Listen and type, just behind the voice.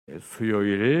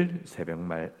수요일 새벽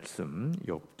말씀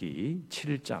욥기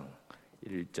 7장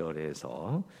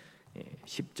 1절에서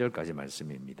 10절까지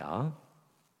말씀입니다.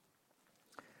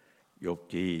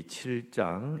 욥기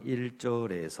 7장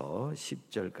 1절에서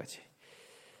 10절까지.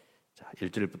 자,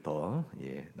 1절부터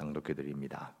낭독해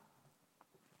드립니다.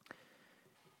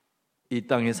 이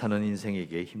땅에 사는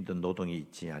인생에게 힘든 노동이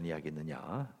있지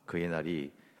아니하겠느냐? 그의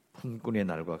날이 품꾼의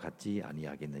날과 같지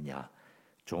아니하겠느냐?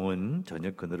 종은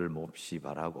저녁 그늘을 몹시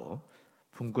바라고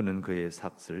품꾼은 그의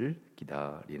삭을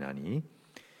기다리나니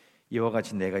이와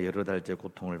같이 내가 여러 달째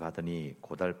고통을 받으니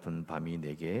고달픈 밤이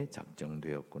내게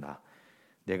작정되었구나.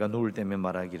 내가 누울 때면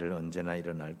말하기를 언제나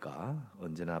일어날까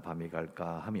언제나 밤이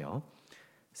갈까 하며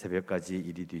새벽까지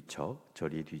이리 뒤척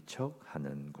저리 뒤척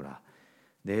하는구나.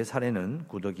 내 살에는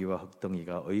구더기와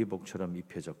흙덩이가 의복처럼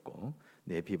입혀졌고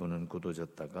내 피부는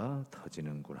굳어졌다가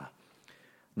터지는구나.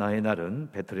 나의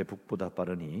날은 배틀의 북보다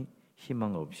빠르니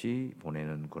희망 없이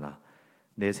보내는구나.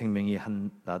 내 생명이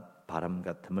한낮 바람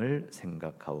같음을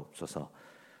생각하옵소서.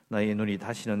 나의 눈이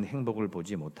다시는 행복을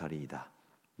보지 못하리이다.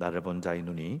 나를 본 자의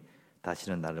눈이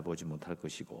다시는 나를 보지 못할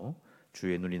것이고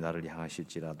주의 눈이 나를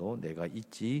향하실지라도 내가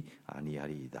잊지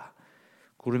아니하리이다.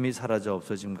 구름이 사라져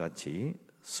없어짐 같이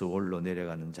스올로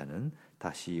내려가는 자는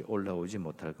다시 올라오지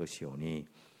못할 것이오니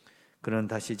그는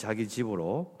다시 자기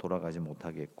집으로 돌아가지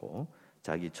못하겠고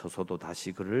자기 처소도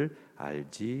다시 그를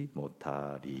알지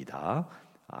못하리이다.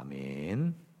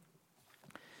 아멘.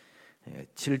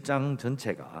 7장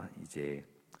전체가 이제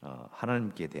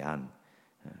하나님께 대한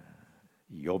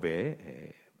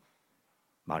욥의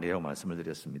말이라고 말씀을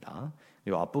드렸습니다.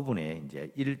 이 앞부분에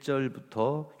이제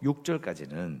 1절부터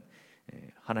 6절까지는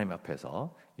하나님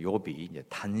앞에서 욥이 이제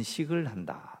단식을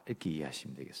한다 이렇게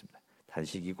이해하시면 되겠습니다.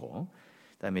 단식이고,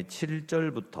 그다음에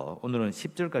 7절부터 오늘은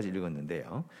 10절까지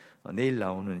읽었는데요. 내일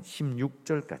나오는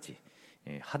 16절까지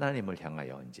하나님을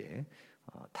향하여 이제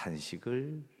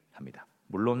단식을 합니다.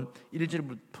 물론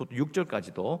 1절부터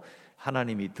 6절까지도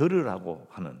하나님이 들으라고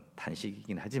하는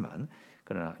단식이긴 하지만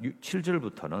그러나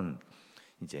 7절부터는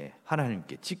이제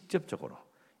하나님께 직접적으로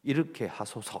이렇게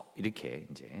하소서 이렇게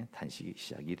이제 단식이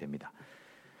시작이 됩니다.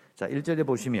 자, 1절에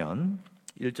보시면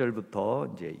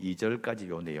 1절부터 이제 2절까지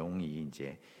요 내용이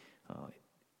이제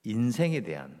인생에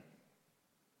대한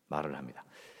말을 합니다.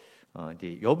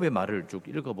 이제 욥의 말을 쭉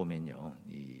읽어보면요,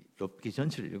 이 욥기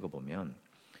전체를 읽어보면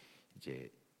이제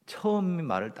처음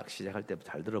말을 딱 시작할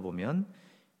때부터 잘 들어보면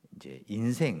이제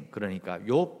인생, 그러니까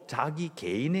욥 자기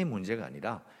개인의 문제가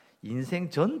아니라 인생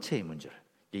전체의 문제를,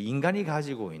 인간이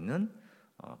가지고 있는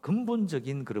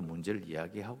근본적인 그런 문제를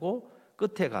이야기하고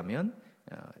끝에 가면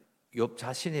욥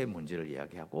자신의 문제를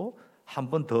이야기하고 한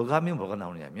번 더 가면 뭐가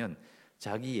나오냐면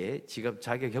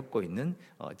자기가 겪고 있는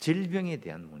질병에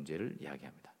대한 문제를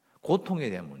이야기합니다. 고통에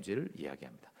대한 문제를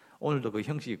이야기합니다. 오늘도 그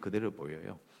형식이 그대로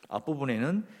보여요.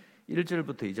 앞부분에는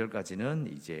 1절부터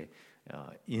 2절까지는 이제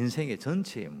인생의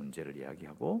전체의 문제를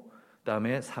이야기하고,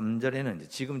 그다음에 3절에는 이제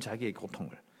지금 자기의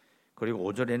고통을,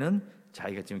 그리고 5절에는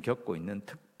자기가 지금 겪고 있는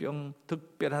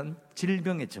특별한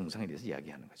질병의 증상에 대해서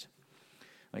이야기하는 거죠.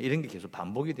 이런 게 계속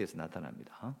반복이 돼서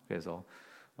나타납니다. 그래서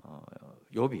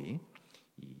욥이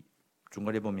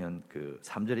중간에 보면 그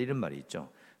 3절에 이런 말이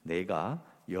있죠. 내가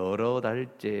여러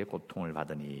달째 고통을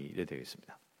받으니 이래 되어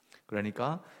있습니다.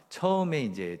 그러니까 처음에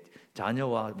이제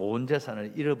자녀와 온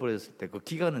재산을 잃어버렸을 때 그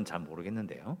기간은 잘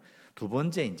모르겠는데요. 두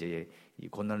번째 이제 이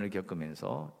고난을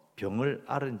겪으면서 병을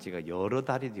앓은 지가 여러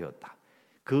달이 되었다.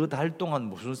 그 달 동안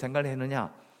무슨 생각을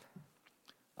했느냐?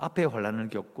 앞에 환난을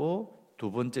겪고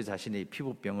두 번째 자신의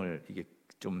피부병을 이게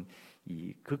좀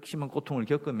이 극심한 고통을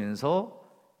겪으면서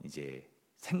이제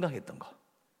생각했던 거.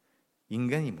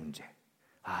 인간이 문제.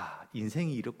 아,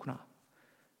 인생이 이렇구나.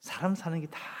 사람 사는 게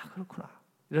다 그렇구나.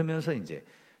 이러면서 이제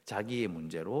자기의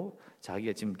문제로,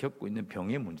 자기가 지금 겪고 있는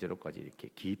병의 문제로까지 이렇게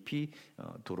깊이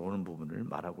들어오는 부분을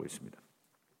말하고 있습니다.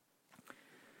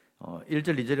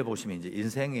 1절, 2절에 보시면 이제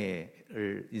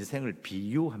인생을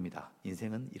비유합니다.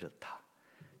 인생은 이렇다.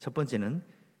 첫 번째는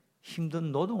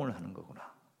힘든 노동을 하는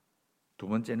거구나. 두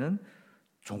번째는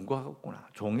종과 같구나.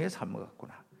 종의 삶과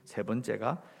같구나. 세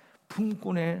번째가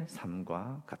품꾼의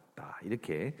삶과 같다.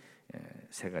 이렇게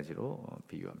세 가지로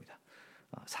비유합니다.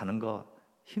 사는 거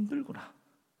힘들구나.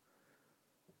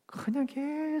 그냥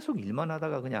계속 일만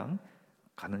하다가 그냥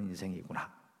가는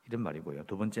인생이구나. 이런 말이고요.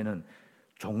 두 번째는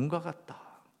종과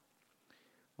같다.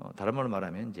 다른 말로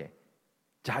말하면 이제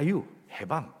자유,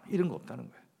 해방 이런 거 없다는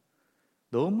거예요.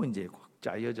 너무 이제 꽉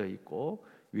짜여져 있고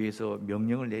위에서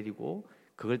명령을 내리고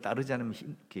그걸 따르지 않으면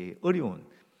이렇게 어려운,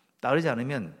 따르지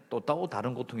않으면 또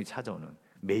다른 고통이 찾아오는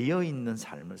매여 있는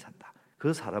삶을 산다.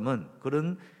 그 사람은,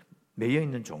 그런 매여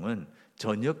있는 종은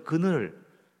저녁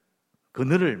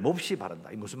그늘을 몹시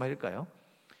바란다. 이 무슨 말일까요?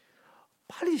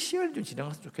 빨리 시간이 좀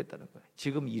지나갔으면 좋겠다는 거예요.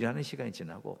 지금 일하는 시간이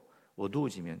지나고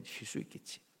어두워지면 쉴 수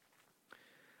있겠지.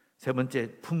 세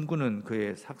번째, 품꾼은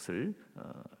그의 삭을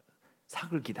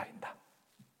기다린다.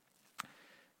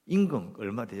 임금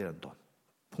얼마 되지 않은 돈,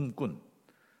 품꾼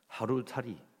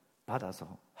하루살이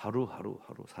받아서 하루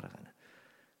살아가는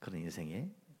그런 인생에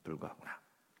불과하구나.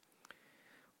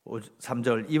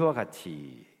 3절, 이와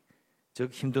같이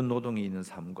즉 힘든 노동이 있는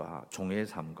삶과 종의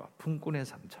삶과 품꾼의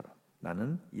삶처럼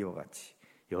나는 이와 같이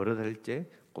여러 달째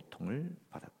고통을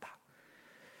받았다.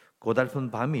 고달픈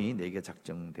밤이 내게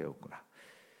작정되었구나.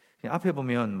 앞에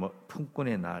보면 뭐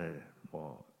품꾼의 날,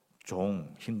 뭐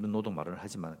종, 힘든 노동 말을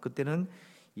하지만 그때는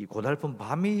이 고달픈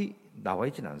밤이 나와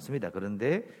있지는 않습니다.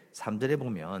 그런데 3절에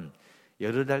보면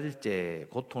여러 달째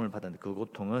고통을 받았는데 그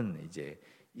고통은 이제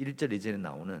 1절 이전에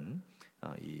나오는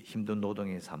이 힘든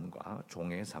노동의 삶과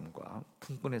종의 삶과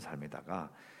품꾼의 삶에다가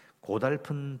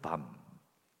고달픈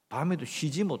밤에도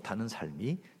쉬지 못하는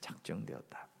삶이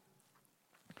작정되었다.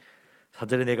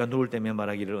 4절에 내가 누울 때면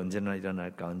말하기를 언제나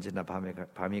일어날까 언제나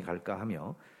밤이 갈까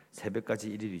하며 새벽까지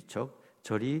이리 뒤척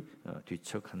저리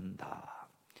뒤척한다.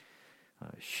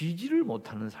 쉬지를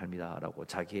못하는 삶이다라고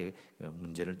자기의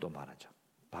문제를 또 말하죠.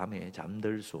 밤에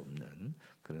잠들 수 없는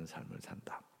그런 삶을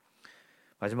산다.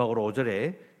 마지막으로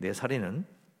 5절에 내 살에는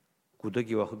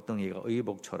구더기와 흙덩이가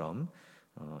의복처럼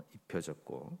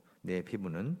입혀졌고 내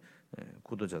피부는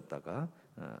굳어졌다가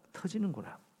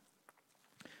터지는구나.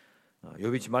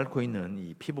 욥이 지금 앓고 있는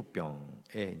이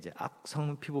피부병의 이제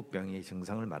악성 피부병의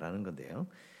증상을 말하는 건데요.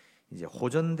 이제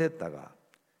호전됐다가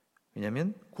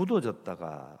왜냐하면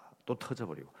굳어졌다가 또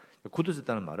터져버리고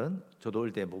굳어졌다는 말은 저도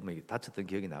어릴 때 보면 다쳤던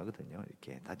기억이 나거든요.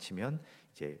 이렇게 다치면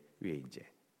이제 위에 이제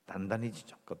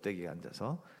단단해지죠. 껍데기가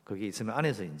앉아서 거기에 있으면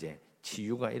안에서 이제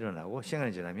치유가 일어나고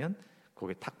시간이 지나면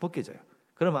그게 탁 벗겨져요.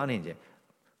 그러면 안에 이제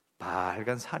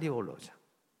빨간 살이 올라오죠.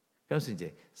 그래서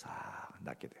이제 싹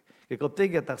낫게 돼요.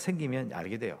 껍데기가 딱 생기면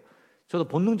알게 돼요. 저도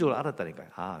본능적으로 알았다니까요.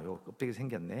 아, 요 껍데기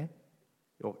생겼네.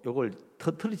 요걸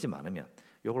터뜨리지 않으면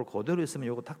요걸 그대로 있으면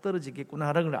요거 탁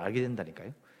떨어지겠구나라는 걸 알게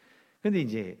된다니까요. 근데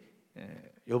이제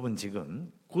욥은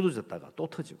지금 굳어졌다가 또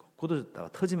터지고 굳어졌다가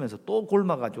터지면서 또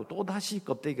골마가지고 또 다시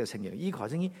껍데기가 생기는 이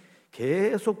과정이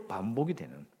계속 반복이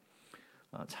되는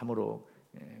참으로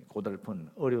고달픈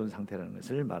어려운 상태라는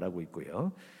것을 말하고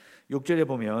있고요. 6절에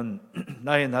보면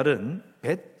나의 날은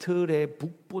배틀의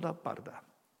북보다 빠르다.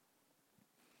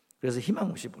 그래서 희망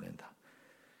없이 보낸다.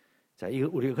 자, 이거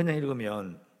우리가 그냥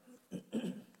읽으면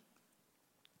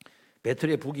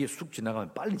배틀의 북이 쑥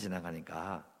지나가면 빨리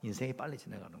지나가니까 인생이 빨리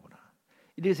지나가는구나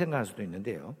이렇게 생각할 수도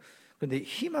있는데요. 그런데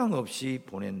희망 없이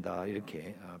보낸다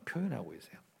이렇게 표현하고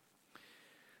있어요.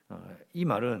 이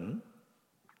말은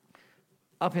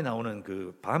앞에 나오는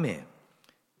그 밤에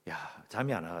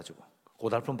잠이 안 와가지고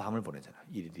고달픈 밤을 보내잖아요.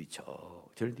 이리 뒤척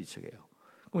저리 뒤척해요.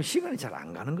 그럼 시간이 잘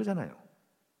안 가는 거잖아요.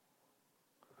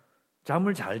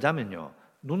 잠을 잘 자면요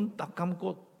눈 딱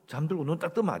감고 잠들고 눈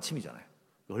딱 뜨면 아침이잖아요.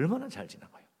 얼마나 잘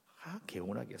지나가요.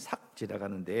 개운하게 싹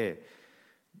지나가는데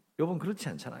욥은 그렇지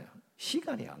않잖아요.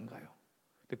 시간이 안 가요.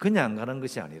 그냥 안 가는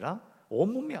것이 아니라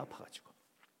온몸이 아파가지고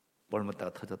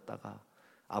멀었다가 터졌다가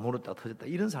아물었다가 터졌다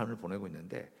이런 삶을 보내고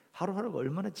있는데 하루하루가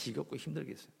얼마나 지겹고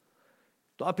힘들겠어요.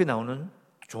 또 앞에 나오는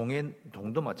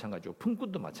종도 마찬가지고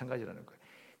품꾼도 마찬가지라는 거예요.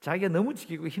 자기가 너무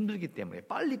지겹고 힘들기 때문에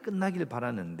빨리 끝나길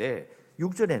바라는데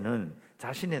 6절에는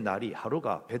자신의 날이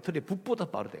하루가 배틀의 북보다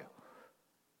빠르대요.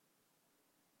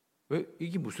 왜?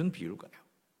 이게 무슨 비유일까요?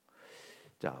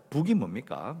 자, 북이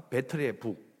뭡니까? 배틀의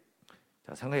북.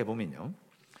 자, 생각해 보면요.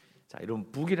 자, 이런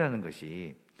북이라는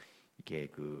것이 이렇게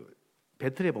그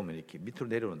배틀에 보면 이렇게 밑으로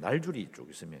내려오는 날줄이 쭉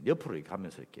있으면 옆으로 이렇게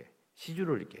가면서 이렇게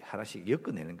시주를 이렇게 하나씩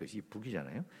엮어내는 것이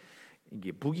북이잖아요.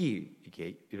 이게 북이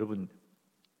이렇게 여러분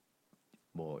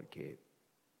뭐 이렇게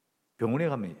병원에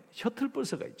가면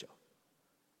셔틀버스가 있죠.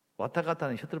 왔다 갔다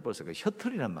하는 셔틀버스가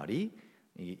셔틀이란 말이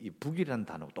이 북이라는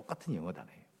단어하고 똑같은 영어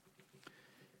단어예요.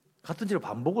 같은 지를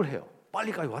반복을 해요.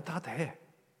 빨리 가요. 왔다 갔다 해.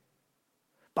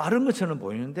 빠른 것처럼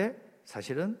보이는데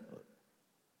사실은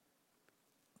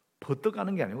버떡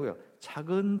가는 게 아니고요.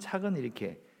 차근차근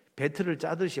이렇게 배틀을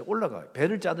짜듯이 올라가요.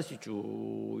 배를 짜듯이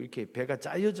쭉 이렇게 배가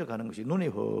짜여져 가는 것이 눈에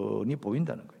훤히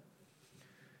보인다는 거예요.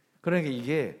 그러니까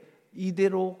이게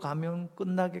이대로 가면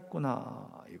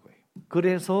끝나겠구나 이거예요.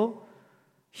 그래서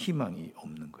희망이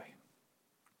없는 거예요.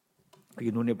 그게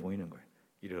눈에 보이는 거예요.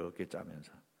 이렇게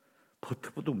짜면서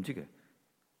버떡버떡 움직여.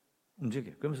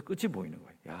 그러면서 끝이 보이는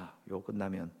거예요. 야, 이거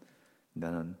끝나면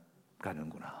나는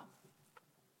가는구나.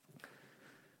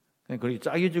 그렇게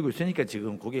짜여지고 있으니까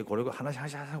지금 고개 고르고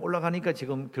하나씩 올라가니까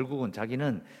지금 결국은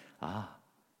자기는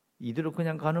이대로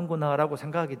그냥 가는구나라고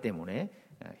생각하기 때문에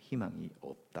희망이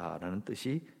없다라는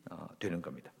뜻이 되는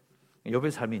겁니다.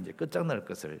 욥의 삶이 이제 끝장날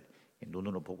것을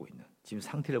눈으로 보고 있는 지금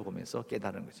상태를 보면서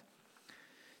깨달은 거죠.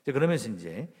 그러면서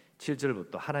이제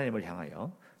 7절부터 하나님을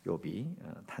향하여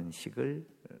욥이 단식을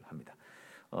합니다.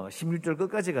 16절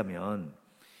끝까지 가면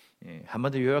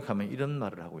한마디로 요약하면 이런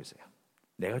말을 하고 있어요.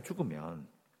 내가 죽으면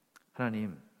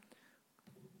하나님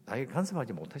나에게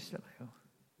간섭하지 못하시잖아요.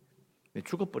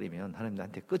 죽어버리면 하나님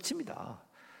나한테 끝입니다.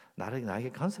 나에게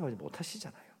간섭하지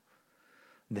못하시잖아요.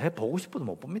 내가 보고 싶어도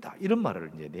못 봅니다. 이런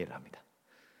말을 이제 내일 합니다.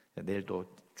 내일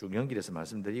또 쭉 연결해서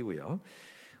말씀드리고요.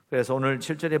 그래서 오늘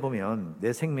 7절에 보면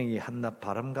내 생명이 한낱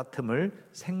바람 같음을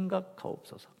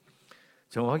생각하옵소서.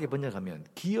 정확하게 번역하면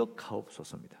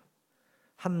기억하옵소서입니다.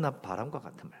 한낱 바람과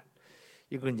같음을.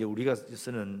 이건 이제 우리가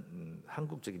쓰는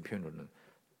한국적인 표현으로는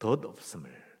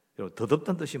덧없음을.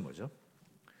 덧없다는 뜻이 뭐죠?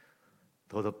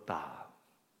 덧없다.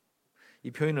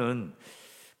 이 표현은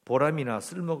보람이나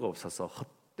쓸모가 없어서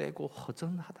헛되고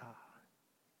허전하다.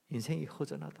 인생이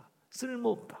허전하다.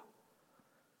 쓸모없다.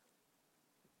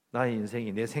 나의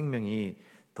인생이, 내 생명이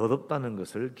덧없다는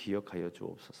것을 기억하여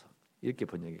주옵소서. 이렇게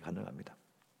번역이 가능합니다.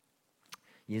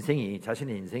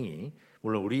 자신의 인생이,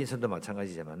 물론 우리 인생도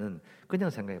마찬가지지만은 그냥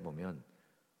생각해 보면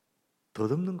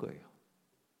덧없는 거예요.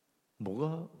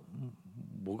 뭐가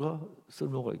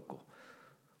쓸모가 있고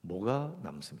뭐가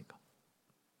남습니까?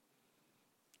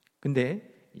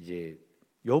 근데 이제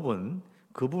욥은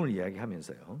그 부분을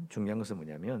이야기하면서요, 중요한 것은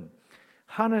뭐냐면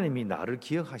하나님이 나를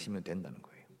기억하시면 된다는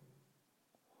거예요.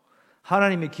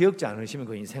 하나님이 기억지 않으시면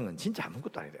그 인생은 진짜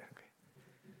아무것도 아니라는 거예요.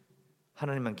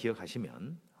 하나님만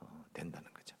기억하시면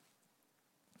된다는 거죠.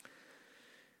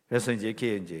 그래서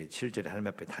이렇게 7절에 하나님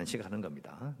앞에 단식하는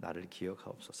겁니다. 나를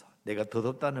기억하옵소서. 내가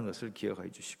덧없다는 것을 기억하여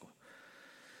주시고,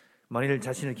 만일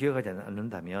자신을 기억하지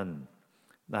않는다면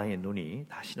나의 눈이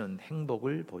다시는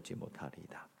행복을 보지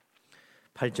못하리이다.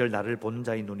 8절 나를 본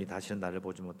자의 눈이 다시는 나를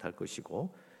보지 못할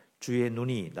것이고 주의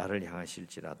눈이 나를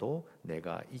향하실지라도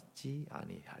내가 잊지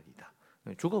아니하리이다.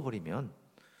 죽어버리면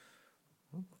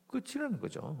끝이라는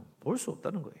거죠. 볼 수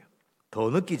없다는 거예요. 더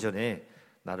늦기 전에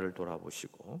나를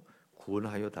돌아보시고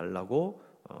구원하여 달라고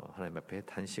하나님 앞에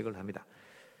단식을 합니다.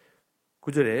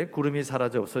 9절에 구름이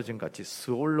사라져 없어진 같이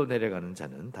스올로 내려가는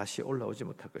자는 다시 올라오지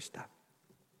못할 것이다.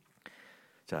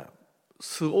 자,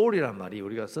 스올이란 말이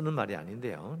우리가 쓰는 말이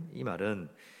아닌데요. 이 말은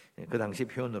그 당시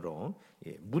표현으로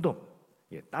무덤,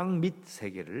 땅 밑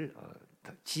세계를,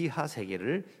 지하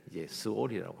세계를 이제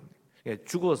스올이라고 합니다.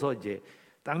 죽어서 이제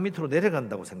땅 밑으로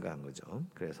내려간다고 생각한 거죠.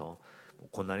 그래서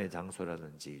고난의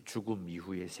장소라든지 죽음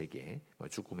이후의 세계,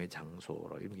 죽음의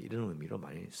장소로 이런 의미로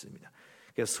많이 씁니다.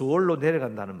 그러니까 스올로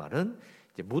내려간다는 말은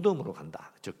이제 무덤으로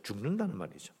간다, 즉 죽는다는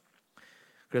말이죠.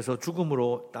 그래서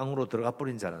죽음으로 땅으로 들어가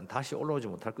버린 자는 다시 올라오지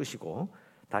못할 것이고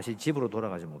다시 집으로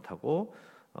돌아가지 못하고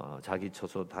자기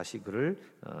처소 다시 그를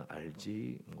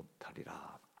알지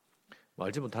못하리라.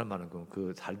 알지 못할 만한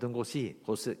그 살던 곳이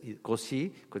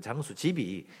그 장소,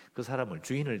 집이 그 사람을,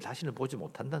 주인을 다시는 보지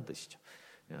못한다는 뜻이죠.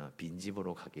 빈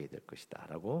집으로 가게 될 것이다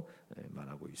라고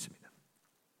말하고 있습니다.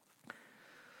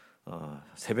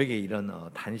 새벽에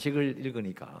이런 단식을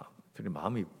읽으니까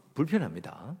마음이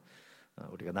불편합니다.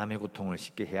 우리가 남의 고통을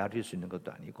쉽게 헤아릴 수 있는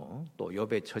것도 아니고 또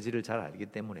욥의 처지를 잘 알기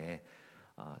때문에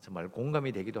정말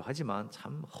공감이 되기도 하지만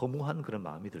참 허무한 그런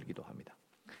마음이 들기도 합니다.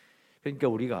 그러니까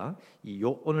우리가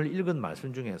오늘 읽은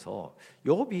말씀 중에서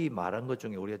욥이 말한 것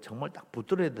중에 우리가 정말 딱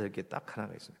붙들어야 될 게 딱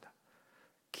하나가 있습니다.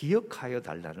 기억하여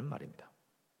달라는 말입니다.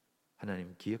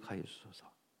 하나님 기억하여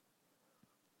주소서.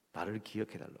 나를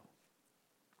기억해 달라고.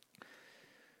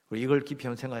 이걸 깊이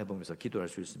한번 생각해 보면서 기도할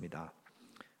수 있습니다.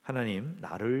 하나님,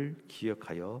 나를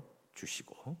기억하여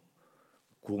주시고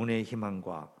구원의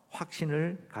희망과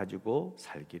확신을 가지고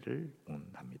살기를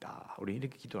원합니다. 우리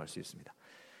이렇게 기도할 수 있습니다.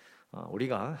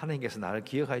 우리가 하나님께서 나를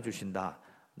기억하여 주신다,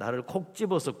 나를 콕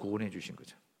집어서 구원해 주신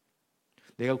거죠.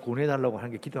 내가 구원해 달라고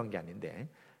하는 게 기도한 게 아닌데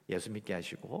예수 믿게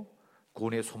하시고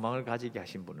구원의 소망을 가지게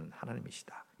하신 분은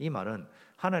하나님이시다. 이 말은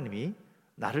하나님이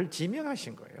나를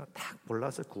지명하신 거예요. 딱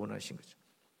골라서 구원하신 거죠.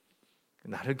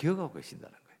 나를 기억하고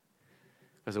계신다는 거예요.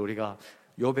 그래서 우리가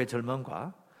욥의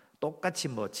절망과 똑같이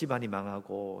집안이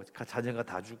망하고 자녀가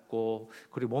다 죽고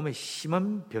그리고 몸에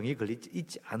심한 병이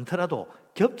있지 않더라도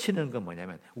겹치는 건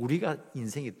뭐냐면 우리가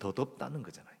인생이 덧없다는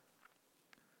거잖아요.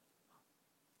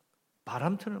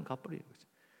 바람처럼 가버리는 거죠.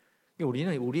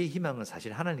 우리는 우리의 희망은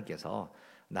사실 하나님께서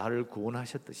나를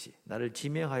구원하셨듯이 나를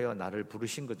지명하여 나를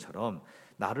부르신 것처럼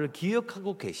나를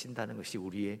기억하고 계신다는 것이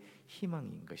우리의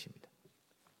희망인 것입니다.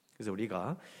 그래서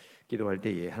우리가 기도할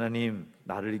때에 하나님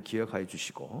나를 기억하여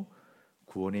주시고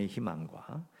구원의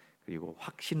희망과 그리고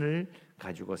확신을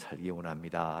가지고 살기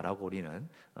원합니다 라고 우리는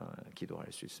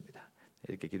기도할 수 있습니다.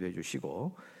 이렇게 기도해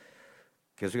주시고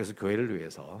계속해서 교회를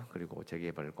위해서, 그리고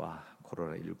재개발과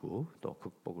코로나19 또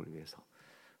극복을 위해서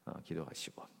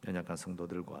기도하시고, 연약한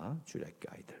성도들과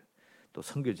주일학교 아이들, 또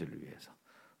선교지를 위해서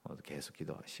계속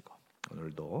기도하시고,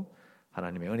 오늘도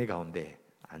하나님의 은혜 가운데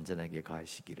안전하게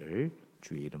가시기를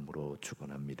주의 이름으로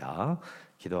축원합니다.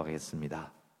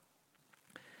 기도하겠습니다.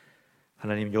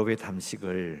 하나님, 욥의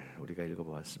담식을 우리가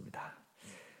읽어보았습니다.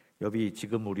 욥이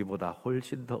지금 우리보다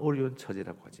훨씬 더 어려운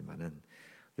처지라고 하지만은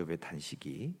욥의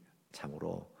단식이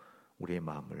참으로 우리의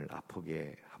마음을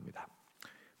아프게 합니다.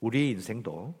 우리의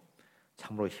인생도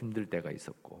참으로 힘들 때가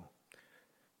있었고,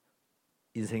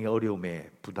 인생의 어려움에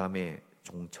부담의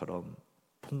종처럼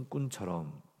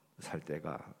풍꾼처럼 살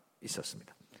때가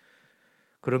있었습니다.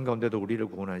 그런 가운데도 우리를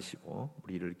구원하시고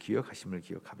우리를 기억하심을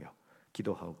기억하며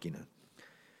기도하옵기는,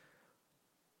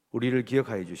 우리를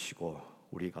기억하여 주시고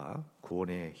우리가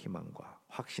구원의 희망과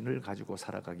확신을 가지고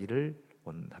살아가기를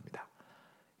원합니다.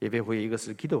 예배 후에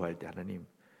이것을 기도할 때 하나님,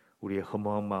 우리의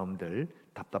허무한 마음들,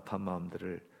 답답한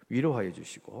마음들을 위로하여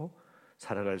주시고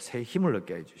살아갈 새 힘을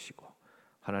얻게 해주시고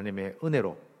하나님의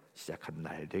은혜로 시작한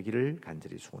날 되기를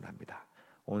간절히 소원합니다.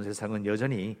 온 세상은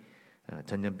여전히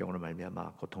전염병으로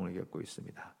말미암아 고통을 겪고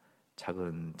있습니다.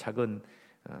 차근차근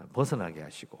벗어나게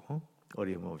하시고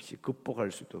어려움 없이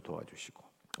극복할 수 있도록 도와주시고,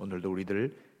 오늘도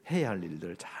우리들 해야 할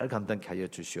일들 잘 감당케 하여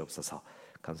주시옵소서.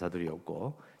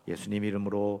 감사드리옵고 예수님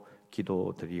이름으로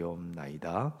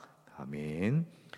기도드리옵나이다. 아멘.